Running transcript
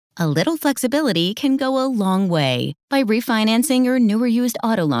A little flexibility can go a long way. By refinancing your newer used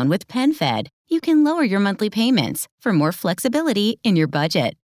auto loan with PenFed, you can lower your monthly payments for more flexibility in your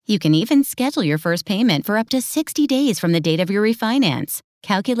budget. You can even schedule your first payment for up to 60 days from the date of your refinance.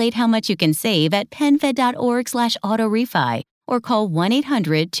 Calculate how much you can save at PenFed.org/autorefi or call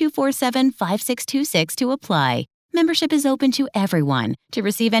 1-800-247-5626 to apply. Membership is open to everyone. To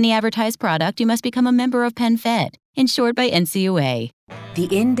receive any advertised product, you must become a member of PenFed, insured by NCUA. The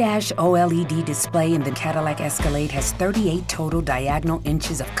in-dash OLED display in the Cadillac Escalade has 38 total diagonal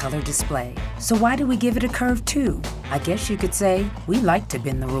inches of color display. So why do we give it a curve too? I guess you could say we like to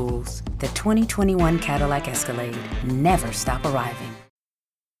bend the rules. The 2021 Cadillac Escalade. Never stop arriving.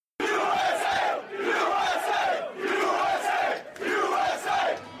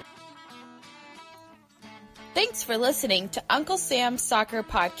 Thanks for listening to Uncle Sam's Soccer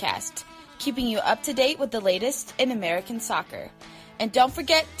Podcast, keeping you up to date with the latest in American soccer. And don't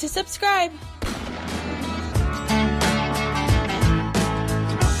forget to subscribe.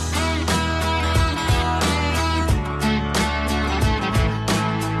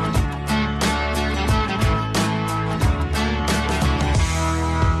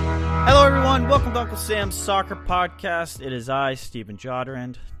 Hello everyone, welcome to Uncle Sam's Soccer Podcast. It is I, Steven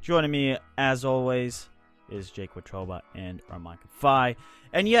Jodrand. Joining me, as always, is Jake Watroba and Armand Kafai.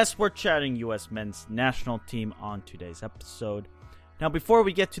 And yes, we're chatting U.S. men's national team on today's episode. Now, before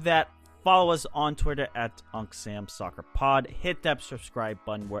we get to that, follow us on Twitter at UncSamSoccerPod. Hit that subscribe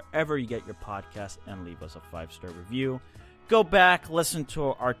button wherever you get your podcast and leave us a 5-star review. Go back, listen to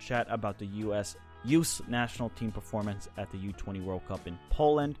our chat about the U.S. youth national team performance at the U20 World Cup in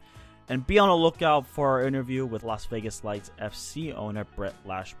Poland. And be on the lookout for our interview with Las Vegas Lights FC owner Brett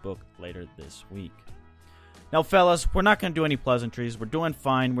Lashbrook later this week. Now, fellas, we're not going to do any pleasantries. We're doing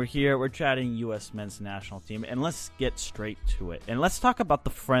fine. We're here. We're chatting U.S. men's national team. And let's get straight to it. And let's talk about the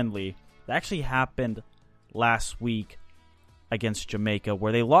friendly that actually happened last week against Jamaica,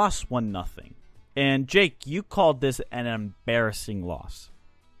 where they lost 1-0. And, Jake, you called this an embarrassing loss.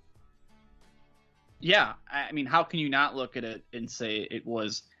 Yeah. I mean, how can you not look at it and say it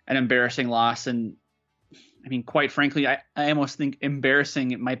was an embarrassing loss? And I mean, quite frankly, I almost think embarrassing,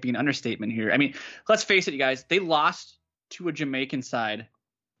 it might be an understatement here. I mean, let's face it, you guys, they lost to a Jamaican side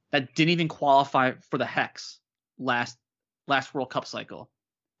that didn't even qualify for the Hex last World Cup cycle.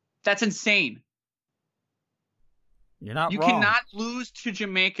 That's insane. You're not wrong. You cannot lose to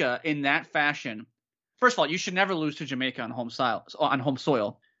Jamaica in that fashion. First of all, you should never lose to Jamaica on home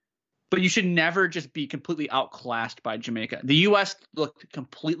soil. But you should never just be completely outclassed by Jamaica. The U.S. looked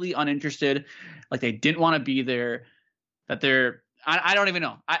completely uninterested, like they didn't want to be there. I don't even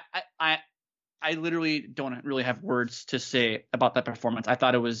know. I literally don't really have words to say about that performance. I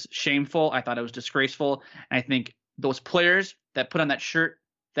thought it was shameful. I thought it was disgraceful. And I think those players that put on that shirt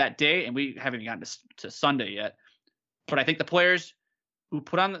that day, and we haven't even gotten to Sunday yet, but I think the players who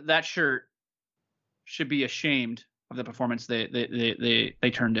put on that shirt should be ashamed of the performance they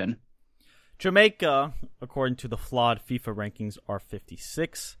turned in. Jamaica, according to the flawed FIFA rankings, are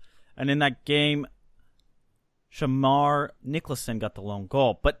 56. And in that game, Shamar Nicholson got the lone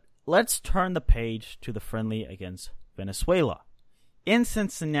goal. But let's turn the page to the friendly against Venezuela. In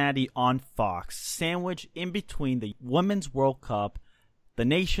Cincinnati on Fox, sandwiched in between the Women's World Cup, the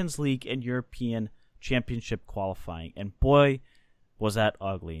Nations League, and European Championship qualifying. And boy, was that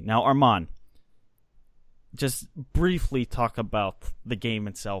ugly. Now, Armand, just briefly talk about the game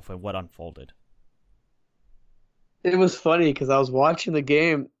itself and what unfolded. It was funny because I was watching the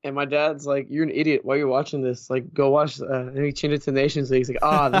game and my dad's like, "You're an idiot. Why are you watching this? Like, go watch." And he changed it to Nations League. He's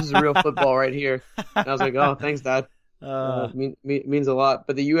like, this is real football right here." And I was like, "Oh, thanks, Dad." Means a lot.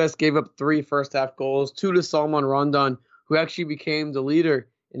 But the U.S. gave up 3 first-half goals, 2 to Salman Rondon, who actually became the leader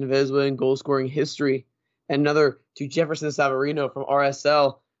in Venezuelan goal-scoring history, and another to Jefferson Savarino from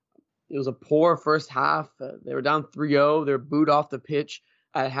RSL. It was a poor first half. They were down 3-0. They were booed off the pitch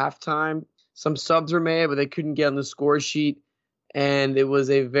at halftime. Some subs were made, but they couldn't get on the score sheet. And it was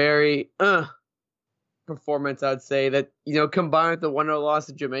a very performance, I'd say, that, combined with the 1-0 loss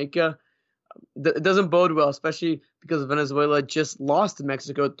to Jamaica, it doesn't bode well, especially because Venezuela just lost to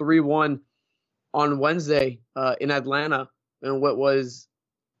Mexico 3-1 on Wednesday in Atlanta. And what was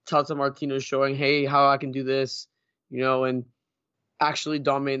Tata Martino showing, hey, how I can do this, and actually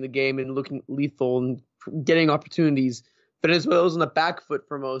dominating the game and looking lethal and getting opportunities. Venezuela was on the back foot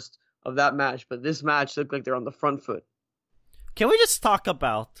for most of that match, but this match looked like they're on the front foot. Can we just talk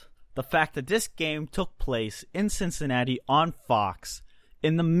about the fact that this game took place in Cincinnati on Fox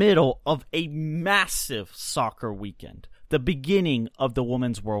in the middle of a massive soccer weekend, the beginning of the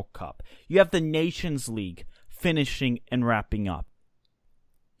Women's World Cup? You have the Nations League finishing and wrapping up.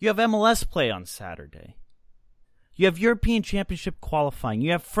 You have MLS play on Saturday. You have European Championship qualifying.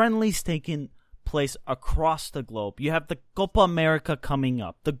 You have friendlies taking place across the globe. You have the Copa America coming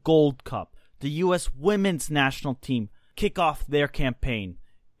up, the Gold Cup. The U.S. women's national team kick off their campaign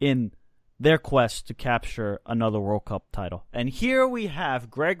in their quest to capture another World Cup title. And here we have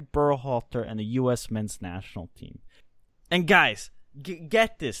Greg Berhalter and the U.S. men's national team. And guys,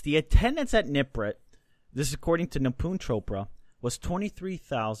 get this. The attendance at Nipret, this is according to Nipun Chopra, was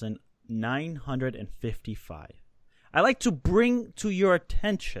 23,955. I like to bring to your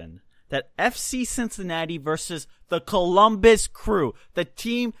attention that FC Cincinnati versus the Columbus Crew, the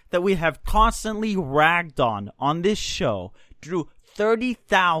team that we have constantly ragged on this show, drew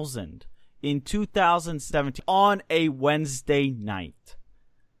 30,000 in 2017 on a Wednesday night.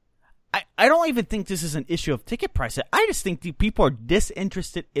 I don't even think this is an issue of ticket prices. I just think the people are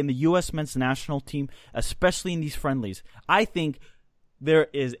disinterested in the U.S. men's national team, especially in these friendlies. I think there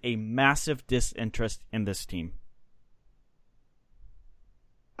is a massive disinterest in this team.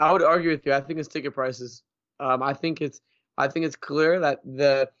 I would argue with you. I think it's ticket prices. I think it's clear that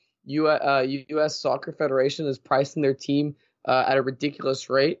the U.S. Soccer Federation is pricing their team at a ridiculous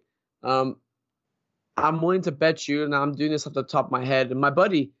rate. I'm willing to bet you, and I'm doing this off the top of my head, and my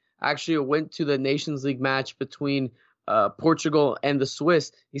buddy actually went to the Nations League match between Portugal and the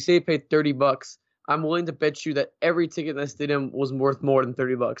Swiss. He said he paid $30. I'm willing to bet you that every ticket in the stadium was worth more than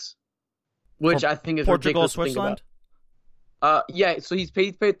 $30, which I think is Portugal, ridiculous Switzerland. Yeah, so he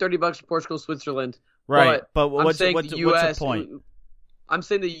paid $30 for Portugal, Switzerland. Right, but what's the point? I'm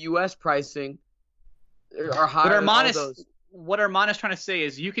saying the U.S. pricing are higher than all those. What Arman is trying to say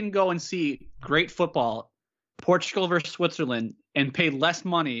is you can go and see great football, Portugal versus Switzerland, and pay less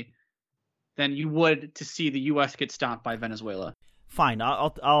money than you would to see the U.S. get stomped by Venezuela. Fine,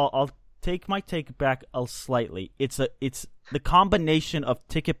 I'll take my take back slightly. It's the combination of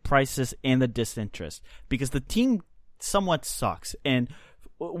ticket prices and the disinterest, because the team somewhat sucks. And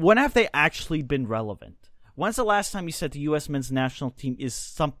when have they actually been relevant? When's the last time you said the U.S. men's national team is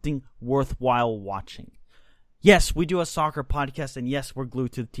something worthwhile watching? Yes, we do a soccer podcast, and yes, we're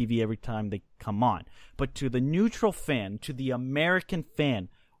glued to the TV every time they come on. But to the neutral fan, to the American fan,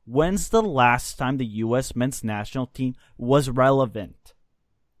 when's the last time the U.S. men's national team was relevant?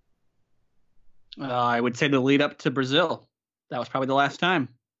 I would say the lead up to Brazil. That was probably the last time.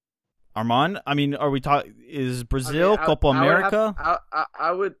 Arman, I mean, are we talking? Is Brazil Copa America?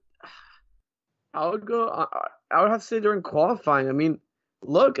 I would go. I would have to say during qualifying. I mean,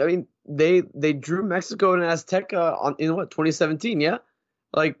 look. I mean, they drew Mexico and Azteca in 2017. Yeah,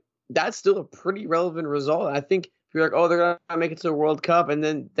 like that's still a pretty relevant result. I think if you're like, oh, they're gonna make it to the World Cup, and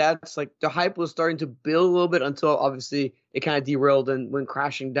then that's like the hype was starting to build a little bit until obviously it kind of derailed and went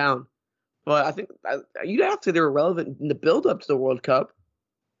crashing down. But I think you'd have to say they were relevant in the build up to the World Cup.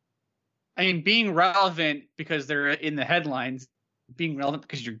 I mean, being relevant because they're in the headlines, being relevant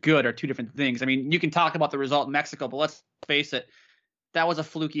because you're good are two different things. I mean, you can talk about the result in Mexico, but let's face it, that was a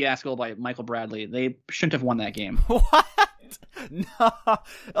fluky-ass goal by Michael Bradley. They shouldn't have won that game. What? No.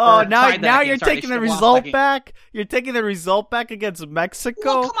 Oh, now you're taking the result back? You're taking the result back against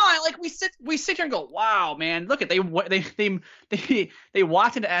Mexico? Well, come on. Like, we sit here and go, wow, man, look at they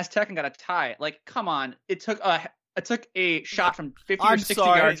walked into Aztec and got a tie. Like, come on. It took a shot from 50 or 60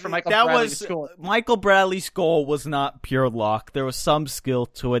 yards from Michael Bradley to score. Michael Bradley's goal was not pure luck. There was some skill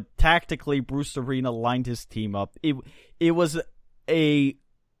to it. Tactically, Bruce Arena lined his team up. It was a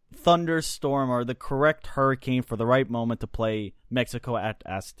thunderstorm or the correct hurricane for the right moment to play Mexico at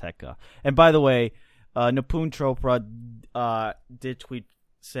Azteca. And by the way, Nipun Chopra did tweet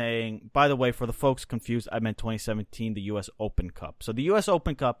saying, by the way, for the folks confused, I meant 2017, the U.S. Open Cup. So the U.S.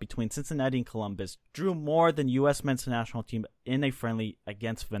 Open Cup between Cincinnati and Columbus drew more than U.S. men's national team in a friendly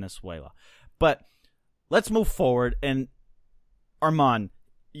against Venezuela. But let's move forward. And Arman,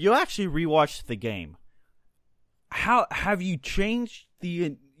 you actually rewatched the game. How have you changed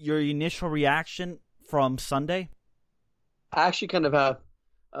your initial reaction from Sunday? I actually kind of have.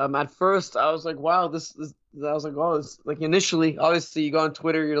 At first, I was like, wow, I was like, oh, it's like initially, obviously, you go on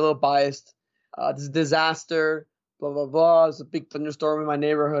Twitter, you're a little biased. This is a disaster, blah, blah, blah. There's a big thunderstorm in my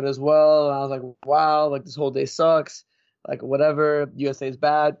neighborhood as well. And I was like, wow, like this whole day sucks. Like, whatever, USA is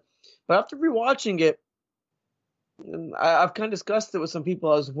bad. But after rewatching it, and I've kind of discussed it with some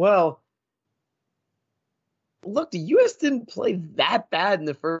people as well. Look, the U.S. didn't play that bad in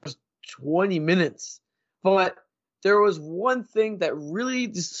the first 20 minutes. But there was one thing that really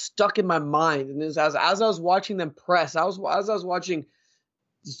just stuck in my mind, and as I was watching them press, as I was watching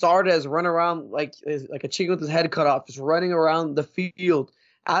Zardes run around like a chicken with his head cut off, just running around the field.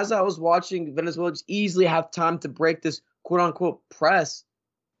 As I was watching Venezuela just easily have time to break this quote-unquote press,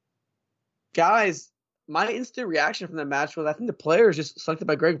 guys, my instant reaction from that match was I think the players just selected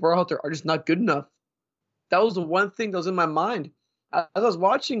by Greg Berhalter are just not good enough. That was the one thing that was in my mind. As I was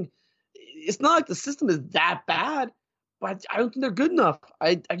watching, it's not like the system is that bad, but I don't think they're good enough.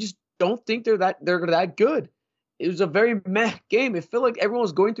 I just don't think they're that good. It was a very meh game. It felt like everyone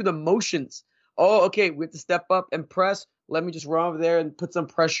was going through the motions. Oh, okay, we have to step up and press. Let me just run over there and put some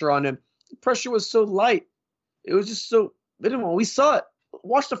pressure on him. The pressure was so light. It was just so minimal. We saw it.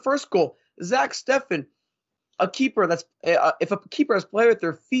 Watch the first goal. Zach Steffen, a keeper if a keeper has played at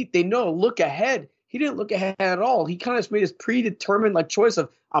their feet, they know look ahead. He didn't look ahead at all. He kind of just made his predetermined choice of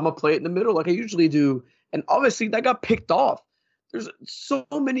I'm gonna play it in the middle like I usually do, and obviously that got picked off. There's so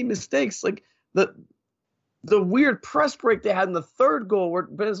many mistakes, like the weird press break they had in the third goal where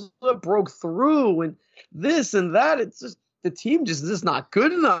Venezuela broke through, and this and that. It's just the team just is not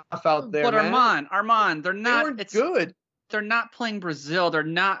good enough out there. But man. Armand, they're not. It's good. They're not playing Brazil. They're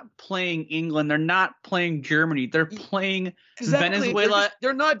not playing England. They're not playing Germany. They're playing Venezuela.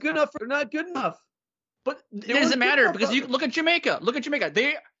 They're not good enough. They're not good enough. But it doesn't matter because you look at Jamaica.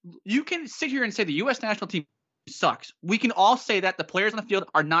 You can sit here and say the U.S. national team sucks. We can all say that the players on the field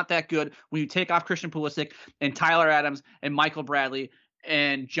are not that good when you take off Christian Pulisic and Tyler Adams and Michael Bradley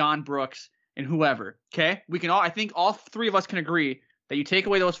and John Brooks and whoever. Okay, I think all three of us can agree that you take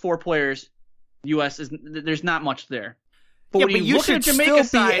away those four players, U.S. there's not much there. But when you look at Jamaica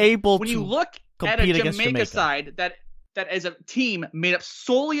side, when you look at a Jamaica side that as a team made up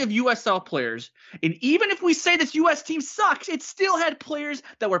solely of USL players, and even if we say this U.S. team sucks, it still had players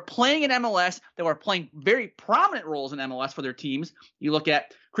that were playing in MLS, that were playing very prominent roles in MLS for their teams. You look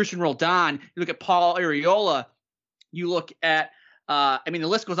at Christian Roldan, you look at Paul Arriola, you look at, the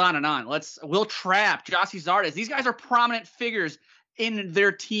list goes on and on. Will Trapp, Jossie Zardes, these guys are prominent figures in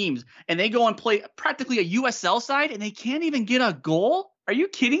their teams, and they go and play practically a USL side, and they can't even get a goal? Are you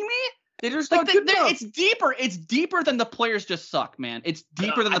kidding me? They're just not good enough. It's deeper. It's deeper than the players just suck, man. It's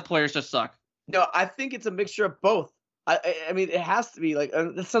deeper than the players just suck. No, I think it's a mixture of both. I mean, it has to be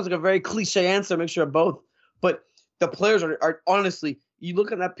this sounds like a very cliche answer, a mixture of both. But the players are honestly, you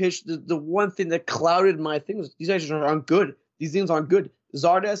look at that pitch, the one thing that clouded my thing was these guys aren't good. These things aren't good.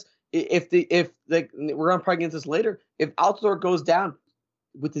 Zardes, we're gonna probably get into this later. If Altidore goes down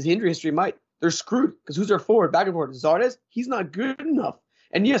with his injury history, they're screwed because who's their forward, back and forward? Zardes, he's not good enough.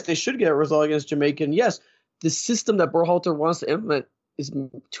 And yes, they should get a result against Jamaica. And yes, the system that Berhalter wants to implement is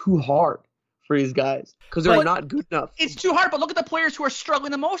too hard for these guys because they're not good enough. It's too hard, but look at the players who are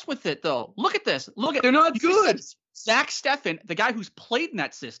struggling the most with it, though. Look at this. They're not good. Zach Steffen, the guy who's played in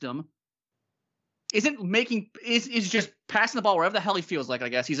that system, is just passing the ball wherever the hell he feels like. I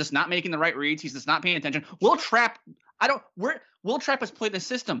guess he's just not making the right reads. He's just not paying attention. Will Trapp has played the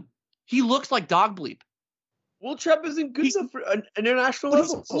system. He looks like dog bleep. Will Trapp isn't good enough for an international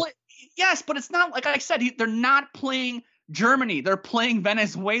level. Yes, but it's not like I said. They're not playing Germany. They're playing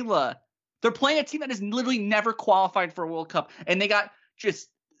Venezuela. They're playing a team that has literally never qualified for a World Cup, and they lose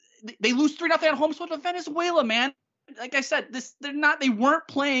 3-0 at home to Venezuela, man. Like I said, they weren't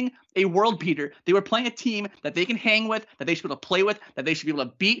playing a world beater. They were playing a team that they can hang with, that they should be able to play with, that they should be able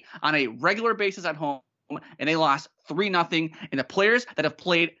to beat on a regular basis at home, and they lost 3-0. And the players that have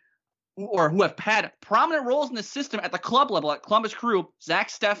played or who have had prominent roles in the system at the club level, at Columbus Crew, Zach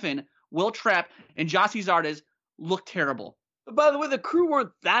Steffen, Will Trapp, and Jossie Zardes look terrible. But by the way, the Crew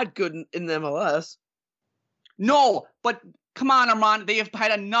weren't that good in the MLS. No, but come on, Armand. They have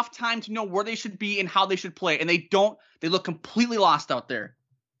had enough time to know where they should be and how they should play, and they don't. They look completely lost out there.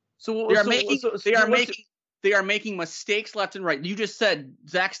 They are making mistakes left and right. You just said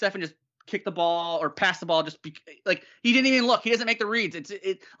Zach Steffen just kick the ball or pass the ball, he didn't even look. He doesn't make the reads.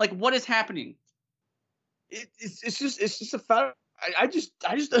 What is happening? It's just a fact. I was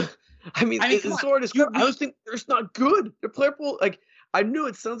thinking they're just not good. Their player pool, I knew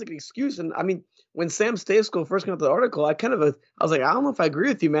it sounds like an excuse, and I mean when Sam Stejskal first came out with the article, I was like, I don't know if I agree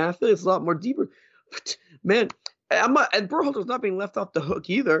with you, man. I feel like it's a lot more deeper. But man, and Berhalter's not being left off the hook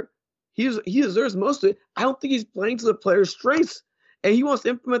either. He deserves most of it. I don't think he's playing to the player's strengths, and he wants to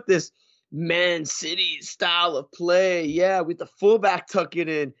implement this Man City style of play. Yeah, with the fullback tucking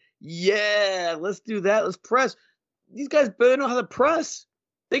in. Yeah, let's do that. Let's press. These guys better know how to press.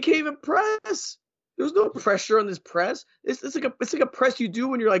 They can't even press. There's no pressure on this press. It's like a press you do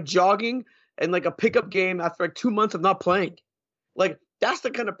when you're jogging and a pickup game after 2 months of not playing. That's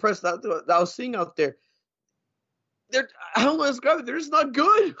the kind of press that I was seeing out there. I don't know how to describe it. They're just not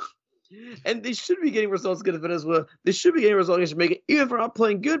good. And they should be getting results against Venezuela. They should be getting results against Jamaica, even if they're not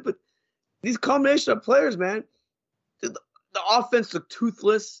playing good. But these combination of players, man, the offense looked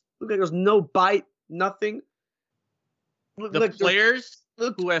toothless. Looked like there was no bite, nothing. The players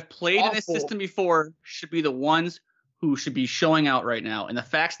who have played in this system before should be the ones who should be showing out right now. And the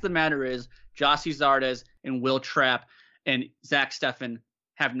facts of the matter is Gyasi Zardes and Will Trapp and Zach Steffen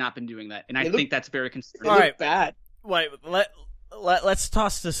have not been doing that. And I think that's very concerning. All right, bad. Wait, let's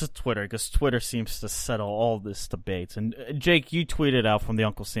toss this to Twitter, because Twitter seems to settle all this debates. And Jake, you tweeted out from the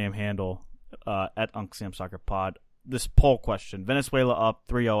Uncle Sam handle at Uncle Sam Soccer Pod this poll question: Venezuela up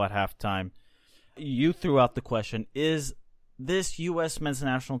 3-0 at halftime. You threw out the question: is this U.S. men's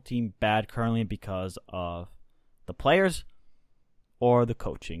national team bad currently because of the players or the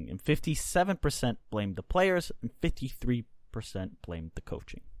coaching? And 57% blamed the players, and 53% blamed the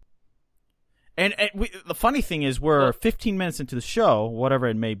coaching. And the funny thing is, we're 15 minutes into the show, whatever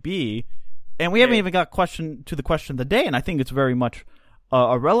it may be, and we haven't even got to the question of the day. And I think it's very much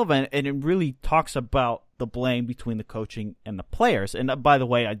irrelevant, and it really talks about the blame between the coaching and the players. And by the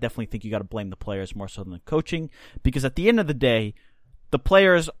way, I definitely think you got to blame the players more so than the coaching, because at the end of the day, the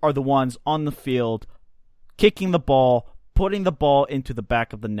players are the ones on the field kicking the ball, putting the ball into the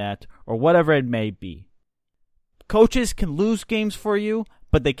back of the net, or whatever it may be. Coaches can lose games for you,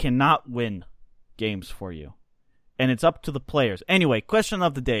 but they cannot win games for you. And it's up to the players. Anyway, question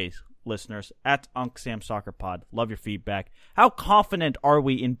of the day, listeners, at Unc Sam Soccer Pod. Love your feedback. How confident are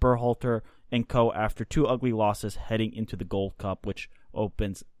we in Berhalter and co. after 2 ugly losses heading into the Gold Cup, which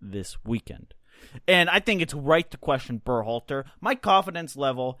opens this weekend? And I think it's right to question Berhalter. My confidence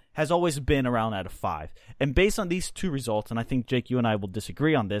level has always been around at a 5. And based on these 2 results, and I think, Jake, you and I will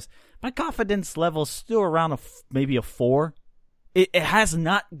disagree on this, my confidence level is still around maybe a 4. It has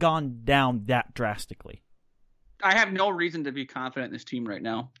not gone down that drastically. I have no reason to be confident in this team right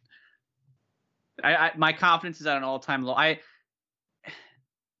now. My confidence is at an all-time low.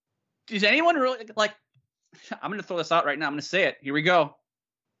 Does anyone really, like, I'm going to throw this out right now. I'm going to say it. Here we go.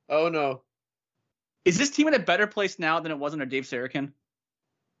 Oh, no. Is this team in a better place now than it was under Dave Sarachan?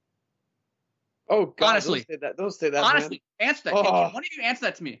 Oh, God. Honestly. Don't say that, honestly, man. Answer that. Oh. One of you answer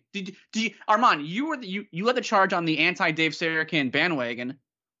that to me. Did you, Armand, you led the charge on the anti-Dave Sarachan bandwagon.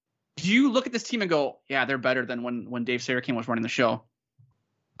 Do you look at this team and go, yeah, they're better than when Dave Sarachan was running the show?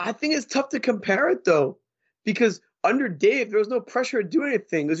 I think it's tough to compare it, though, because under Dave, there was no pressure to do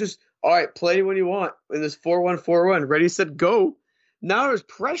anything. It was just, all right, play when you want. In this 4-1-4-1, ready, set, go. Now there's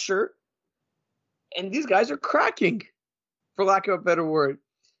pressure, and these guys are cracking, for lack of a better word.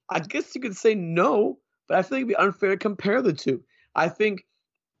 I guess you could say no, but I feel like it'd be unfair to compare the two. I think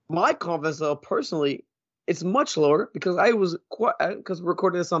my confidence level, personally, it's much lower because because we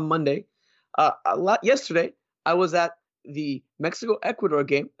recorded this on Monday. Yesterday, I was at the Mexico-Ecuador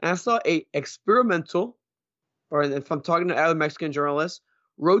game, and I saw a experimental, or if I'm talking to other Mexican journalists,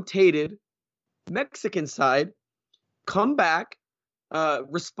 rotated Mexican side come back,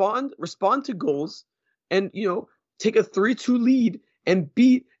 respond to goals, and take a 3-2 lead and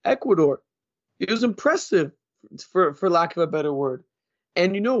beat Ecuador. It was impressive, for lack of a better word.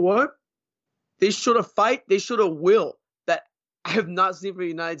 And you know what? They showed a fight. They showed a will that I have not seen from the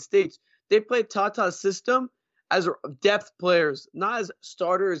United States. They played Tata's system as depth players, not as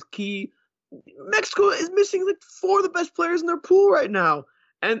starters, key. Mexico is missing like 4 of the best players in their pool right now.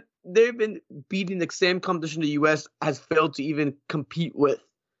 And they've been beating the same competition the U.S. has failed to even compete with.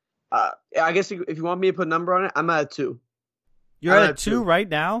 I guess if you want me to put a number on it, I'm at a 2. You're at a 2 right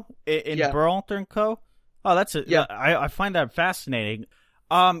now in Berhalter and Co.? Oh, that's it. Yeah. I find that fascinating.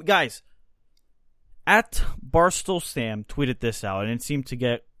 Guys, at Barstool Sam tweeted this out, and it seemed to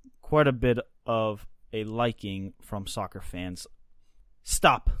get quite a bit of a liking from soccer fans.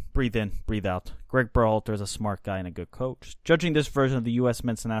 Stop. Breathe in, breathe out. Greg Berhalter is a smart guy and a good coach. Judging this version of the U.S.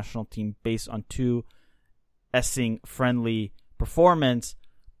 men's national team based on 2 Essing-friendly performance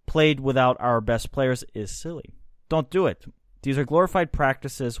played without our best players is silly. Don't do it. These are glorified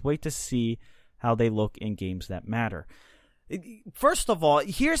practices. Wait to see how they look in games that matter. First of all,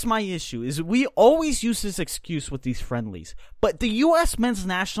 here's my issue, is we always use this excuse with these friendlies, but the U.S. men's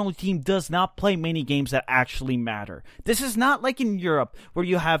national team does not play many games that actually matter. This is not like in Europe, where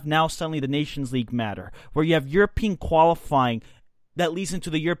you have now suddenly the Nations League matter, where you have European qualifying that leads into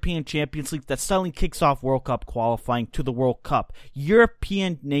the European Champions League that suddenly kicks off World Cup qualifying to the World Cup.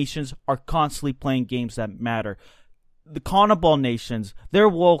 European nations are constantly playing games that matter. The CONMEBOL nations, their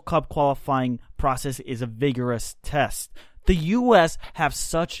World Cup qualifying process is a vigorous test. The U.S. have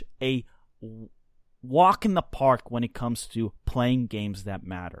such a walk in the park when it comes to playing games that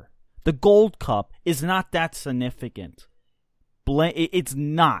matter. The Gold Cup is not that significant. It's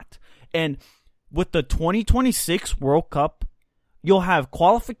not. And with the 2026 World Cup, you'll have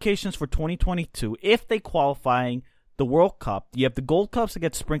qualifications for 2022 if they qualifying the World Cup. You have the Gold Cups that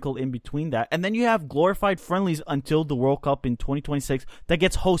get sprinkled in between that. And then you have glorified friendlies until the World Cup in 2026 that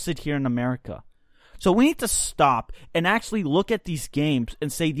gets hosted here in America. So we need to stop and actually look at these games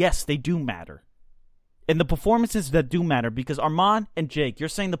and say, yes, they do matter. And the performances that do matter, because Armand and Jake, you're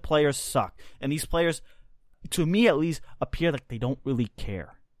saying the players suck. And these players, to me at least, appear like they don't really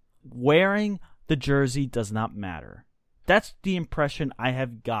care. Wearing the jersey does not matter. That's the impression I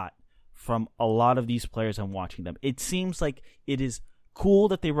have got from a lot of these players and watching them. It seems like it is cool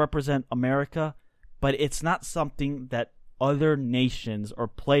that they represent America, but it's not something that other nations or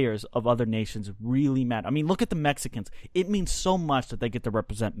players of other nations really matter. I mean, look at the Mexicans. It means so much that they get to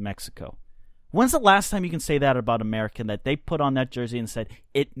represent Mexico. When's the last time you can say that about American, that they put on that jersey and said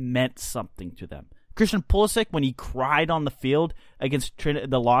it meant something to them? Christian Pulisic, when he cried on the field against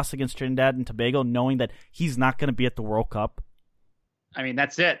the loss against Trinidad and Tobago, knowing that he's not going to be at the World Cup. I mean,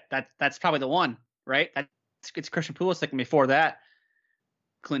 that's it. That's probably the one, right? It's Christian Pulisic, and before that,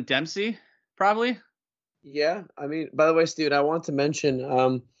 Clint Dempsey, probably. Yeah, I mean, by the way, Steven, I want to mention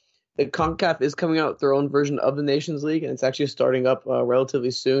that CONCACAF is coming out with their own version of the Nations League, and it's actually starting up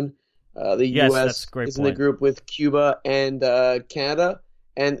relatively soon. The U.S. is in the group with Cuba and Canada,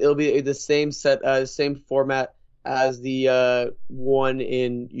 and it'll be the same same format as the one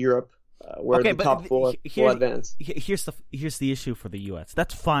in Europe, where the top four will advance. Here's the issue for the U.S.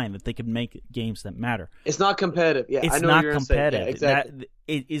 That's fine that they can make games that matter. It's not competitive. Yeah, it's I know not what you're competitive. Saying. Yeah, exactly.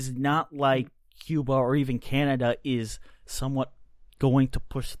 It is not like Cuba or even Canada is somewhat going to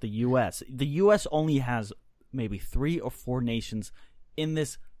push the U.S. The U.S. only has maybe 3 or 4 nations in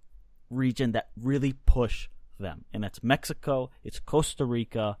this region that really push them, and that's Mexico, it's Costa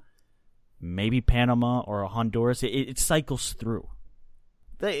Rica, maybe Panama or Honduras. It cycles through.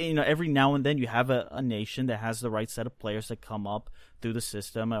 Every now and then you have a nation that has the right set of players that come up through the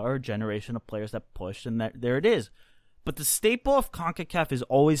system, or a generation of players that push, and there it is. But the staple of CONCACAF is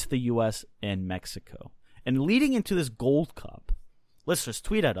always the U.S. and Mexico. And leading into this Gold Cup, listeners,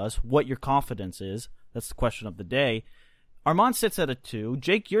 tweet at us what your confidence is. That's the question of the day. Armand sits at a 2.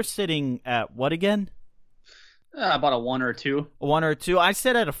 Jake, you're sitting at what again? About a 1 or a 2. A 1 or a 2. I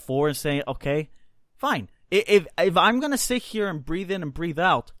sit at a 4 and say, okay, fine. If I'm going to sit here and breathe in and breathe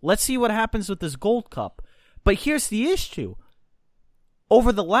out, let's see what happens with this Gold Cup. But here's the issue.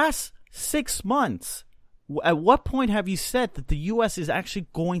 Over the last 6 months, at what point have you said that the U.S. is actually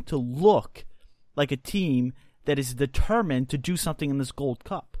going to look like a team that is determined to do something in this Gold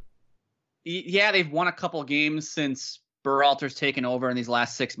Cup? Yeah, they've won a couple games since Berhalter's taken over in these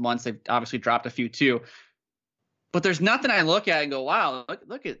last 6 months. They've obviously dropped a few too. But there's nothing I look at and go, wow,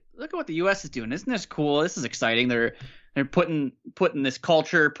 look at what the U.S. is doing. Isn't this cool? This is exciting. They're putting this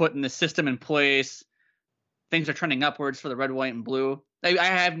culture, putting this system in place. Things are trending upwards for the red, white, and blue. I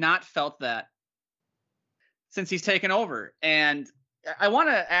have not felt that since he's taken over. And I want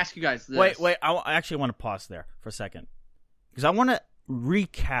to ask you guys this. Wait. I actually want to pause there for a second, because I want to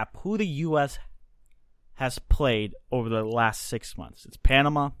recap who the U.S. has played over the last 6 months. It's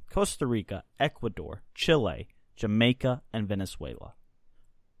Panama, Costa Rica, Ecuador, Chile, Jamaica, and Venezuela.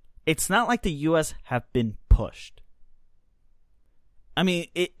 It's not like the U.S. have been pushed. I mean,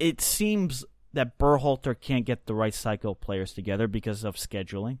 it seems that Berhalter can't get the right cycle of players together because of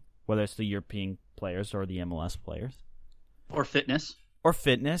scheduling, whether it's the European players or the MLS players. Or fitness.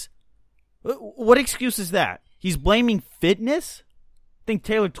 What excuse is that? He's blaming fitness? I think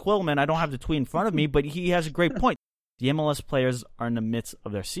Taylor Twellman, I don't have the tweet in front of me, but he has a great point. The MLS players are in the midst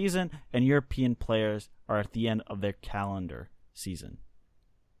of their season, and European players are at the end of their calendar season.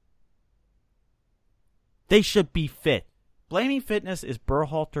 They should be fit. Blaming fitness is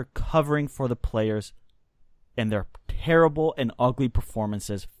Berhalter covering for the players and their terrible and ugly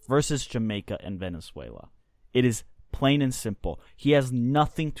performances versus Jamaica and Venezuela. It is plain and simple. He has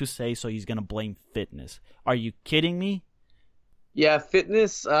nothing to say, so he's going to blame fitness. Are you kidding me? Yeah,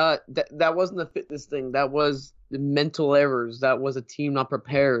 fitness, that wasn't a fitness thing. That was the mental errors. That was a team not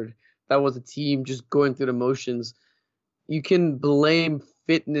prepared. That was a team just going through the motions. You can blame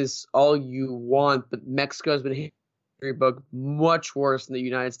fitness all you want, but Mexico has been hitting the book much worse than the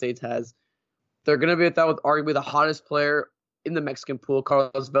United States has. They're going to be without arguably the hottest player in the Mexican pool,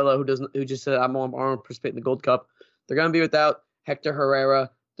 Carlos Vela, who just said, I'm going to participate in the Gold Cup. They're going to be without Hector Herrera.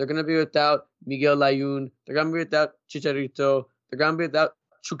 They're going to be without Miguel Layún. They're going to be without Chicharito. They're going to be without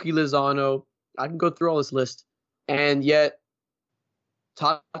Chucky Lozano. I can go through all this list. And yet,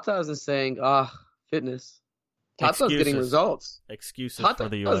 Tata isn't saying, fitness. Tata's getting results. Excuses Tata for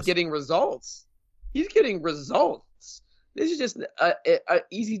the U.S. Tata's getting results. He's getting results. This is just an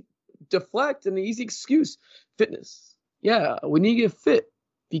easy deflect and an easy excuse. Fitness. Yeah, we need to get fit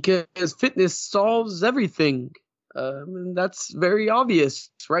because fitness solves everything. And that's very obvious,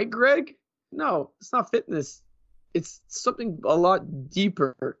 right, Greg? No, it's not fitness. It's something a lot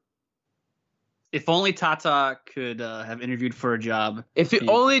deeper. If only Tata could have interviewed for a job. If it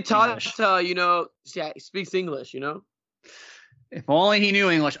only Tata, speaks English, If only he knew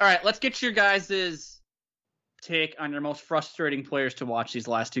English. All right, let's get your guys' take on your most frustrating players to watch these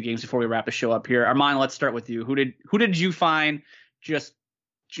last 2 games before we wrap the show up here. Armand, let's start with you. Who did you find just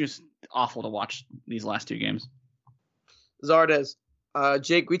awful to watch these last 2 games? Zardes.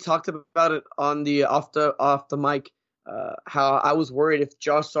 Jake, we talked about it on the off the mic. How I was worried if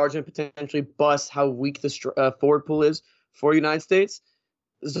Josh Sargent potentially busts, how weak the forward pool is for the United States.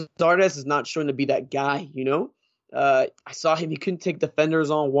 Zardes is not showing to be that guy, I saw him. He couldn't take defenders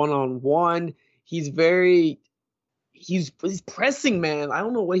on one-on-one. He's pressing, man. I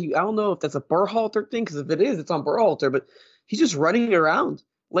don't know if that's a Berhalter thing, because if it is, it's on Berhalter. But he's just running around.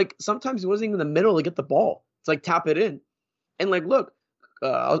 Like, sometimes he wasn't even in the middle to get the ball. It's like, tap it in. And like, look,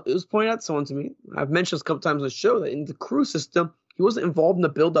 it was pointed out to someone to me. I've mentioned this a couple times on the show that in the Crew system, he wasn't involved in the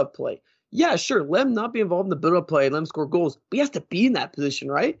build-up play. Yeah, sure, let him not be involved in the build-up play, let him score goals, but he has to be in that position,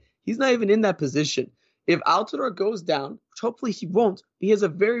 right? He's not even in that position. If Altidore goes down, which hopefully he won't, he has a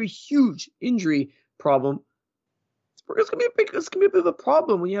very huge injury problem. It's gonna be a bit of a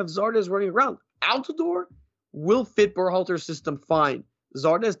problem when you have Zardes running around. Altidore will fit Berhalter's system fine.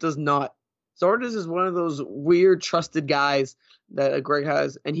 Zardes does not. Zardes is one of those weird trusted guys that Greg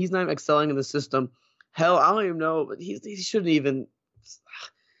has, and he's not excelling in the system. Hell, I don't even know, but he shouldn't even.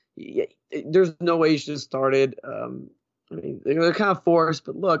 There's no way he should have started. They're kind of forced,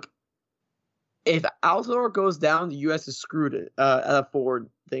 but look, if Altidore goes down, the U.S. is screwed at a forward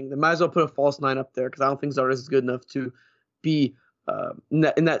thing. They might as well put a false 9 up there, because I don't think Zardes is good enough to be in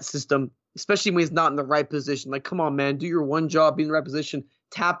that system, especially when he's not in the right position. Like, come on, man, do your one job, be in the right position,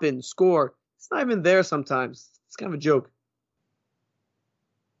 tap in, score. It's not even there sometimes. It's kind of a joke.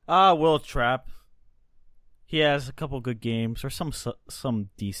 Will Trapp. He has a couple good games, or some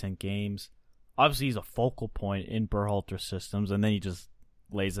decent games. Obviously, he's a focal point in Berhalter systems, and then he just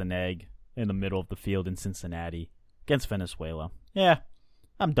lays an egg in the middle of the field in Cincinnati against Venezuela. Yeah,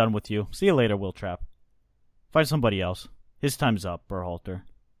 I'm done with you. See you later, Will Trapp. Find somebody else. His time's up, Berhalter.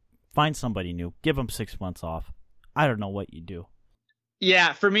 Find somebody new. Give him 6 months off. I don't know what you do.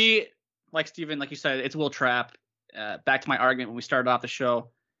 Yeah, for me, like Steven, like you said, it's Will Trapp. Back to my argument when we started off the show.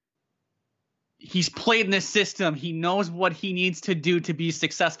 He's played in this system. He knows what he needs to do to be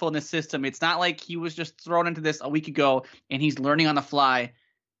successful in this system. It's not like he was just thrown into this a week ago and he's learning on the fly.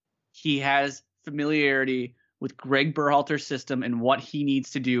 He has familiarity with Greg Berhalter's system and what he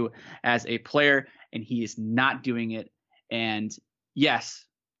needs to do as a player, and he is not doing it. And yes,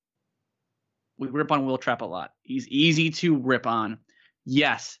 we rip on Will Trapp a lot. He's easy to rip on.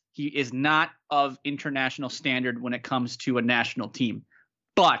 Yes, he is not of international standard when it comes to a national team.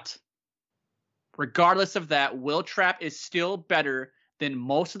 But regardless of that, Will Trapp is still better than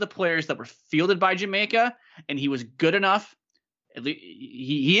most of the players that were fielded by Jamaica, and he was good enough.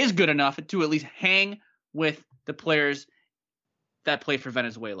 He is good enough to at least hang with the players that play for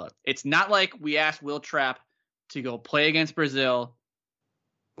Venezuela. It's not like we asked Will Trapp to go play against Brazil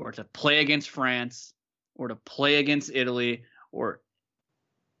or to play against France or to play against Italy or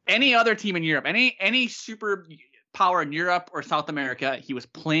any other team in Europe, any super power in Europe or South America. He was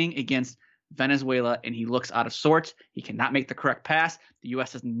playing against Venezuela, and he looks out of sorts. He cannot make the correct pass. The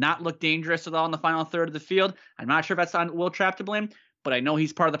U.S. does not look dangerous at all in the final third of the field. I'm not sure if that's on Will Trapp to blame, but I know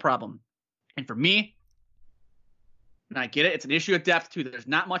he's part of the problem. And for me, and I get it, it's an issue of depth too. There's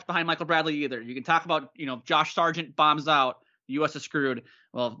not much behind Michael Bradley either. You can talk about, Josh Sargent bombs out, the U.S. is screwed.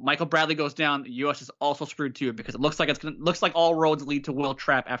 Well, if Michael Bradley goes down, the U.S. is also screwed too, because it looks like all roads lead to Will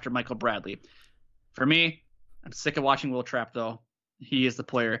Trapp after Michael Bradley. For me, I'm sick of watching Will Trapp though. He is the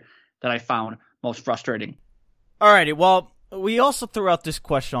player that I found most frustrating. Alrighty, well, we also threw out this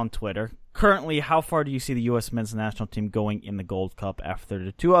question on Twitter. Currently, how far do you see the U.S. men's national team going in the Gold Cup after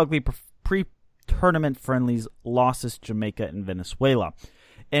the 2 ugly pre-tournament friendlies losses to Jamaica and Venezuela?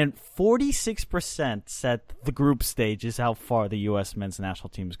 And 46% said the group stage is how far the U.S. men's national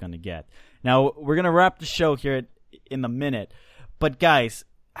team is going to get. Now, we're going to wrap the show here in a minute. But guys,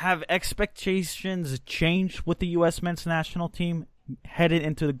 have expectations changed with the U.S. men's national team headed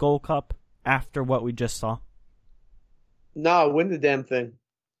into the Gold Cup after what we just saw? No, win the damn thing.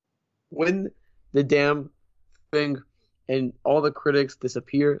 Win the damn thing, and all the critics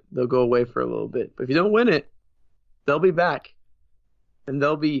disappear. They'll go away for a little bit. But if you don't win it, they'll be back. And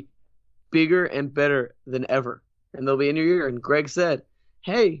they'll be bigger and better than ever. And they'll be in your ear. And Greg said,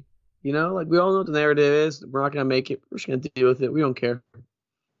 hey, we all know what the narrative is. We're not going to make it. We're just going to deal with it. We don't care.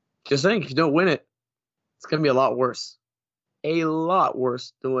 Just saying, if you don't win it, It's going to be a lot worse. A lot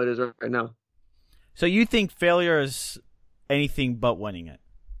worse than what it is right now. So you think failure is anything but winning it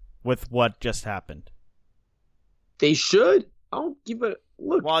with what just happened? They should. I don't give a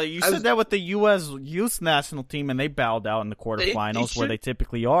look. Well, you said that with the U.S. youth national team, and they bowed out in the quarterfinals, where they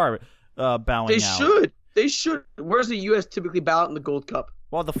typically are bowing out. They should. Where's the U.S. typically bow out in the Gold Cup?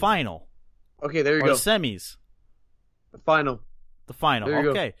 Well, the final. Okay, there you or go. The semis. The final. The final. There you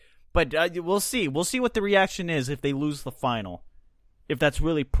Okay. Go. But we'll see. We'll see what the reaction is if they lose the final. If that's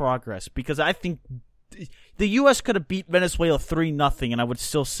really progress. Because I think the U.S. could have beat Venezuela 3-0, and I would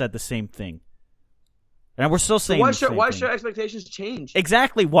still said the same thing. And we're still saying why should expectations change?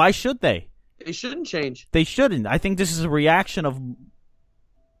 Exactly. Why should they? They shouldn't change. They shouldn't. I think this is a reaction of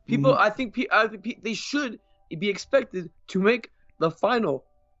people. I think they should be expected to make the final.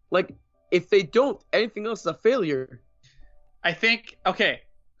 Like, if they don't, anything else is a failure. I think, okay.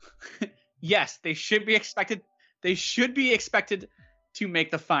 Yes, they should be expected. They should be expected to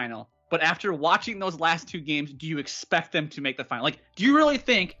make the final. But after watching those last two games, do you expect them to make the final? Like, do you really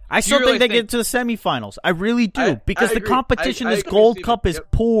think? I still think they get to the semifinals. I really do. Because the competition is Gold Cup is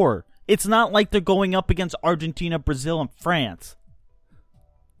poor. It's not like they're going up against Argentina, Brazil, and France.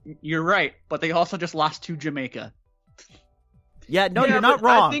 You're right, but they also just lost to Jamaica. Yeah, no, you're not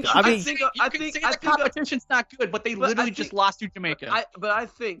wrong. I think the competition's not good, but they literally just lost to Jamaica. I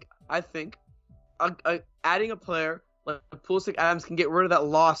think adding a player like Pulisic Adams can get rid of that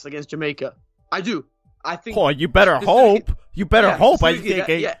loss against Jamaica. I do. I think. Oh, you better hope. You better hope. I think.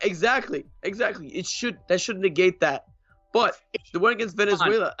 Yeah, exactly. That should negate that. But the one against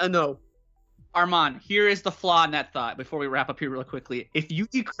Venezuela, no. Armand, here is the flaw in that thought. Before we wrap up here, real quickly, if you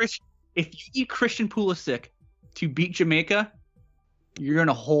need Christian Pulisic to beat Jamaica, you're in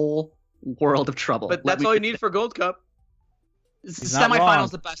a whole world of trouble. But that's all you need for Gold Cup.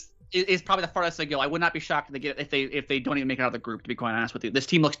 Semifinals the best. Is probably the farthest they go. I would not be shocked if they get if they don't even make it out of the group, to be quite honest with you. This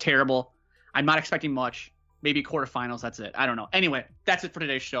team looks terrible. I'm not expecting much. Maybe quarterfinals, that's it. I don't know. Anyway, that's it for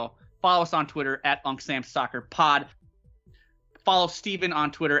today's show. Follow us on Twitter at UncSamSoccerPod. Follow Steven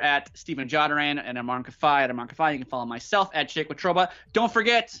on Twitter at Steven Jodaran and Armand Kafai at Armand Kafai. You can follow myself at Jake Watroba. Don't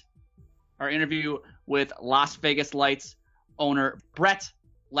forget our interview with Las Vegas Lights owner Brett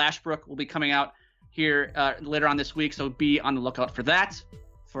Lashbrook will be coming out here later on this week, so be on the lookout for that.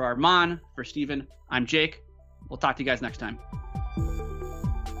 For Armand, for Steven, I'm Jake. We'll talk to you guys next time.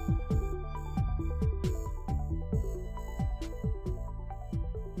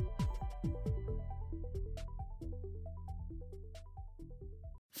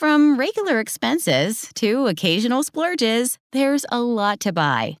 From regular expenses to occasional splurges, there's a lot to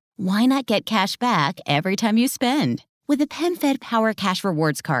buy. Why not get cash back every time you spend? With a PenFed Power Cash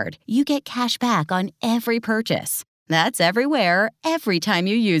Rewards card, you get cash back on every purchase. That's everywhere, every time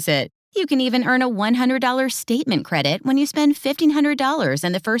you use it. You can even earn a $100 statement credit when you spend $1,500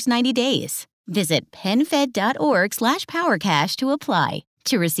 in the first 90 days. Visit PenFed.org/PowerCash to apply.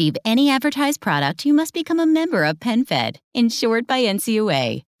 To receive any advertised product, you must become a member of PenFed, insured by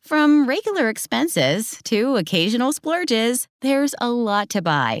NCUA. From regular expenses to occasional splurges, there's a lot to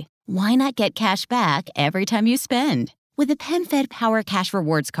buy. Why not get cash back every time you spend? With a PenFed Power Cash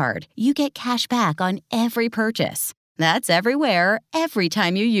Rewards card, you get cash back on every purchase. That's everywhere, every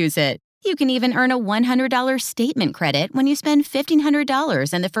time you use it. You can even earn a $100 statement credit when you spend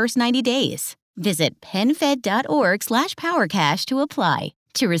 $1,500 in the first 90 days. Visit PenFed.org/PowerCash to apply.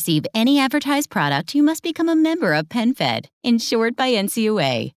 To receive any advertised product, you must become a member of PenFed, insured by NCUA.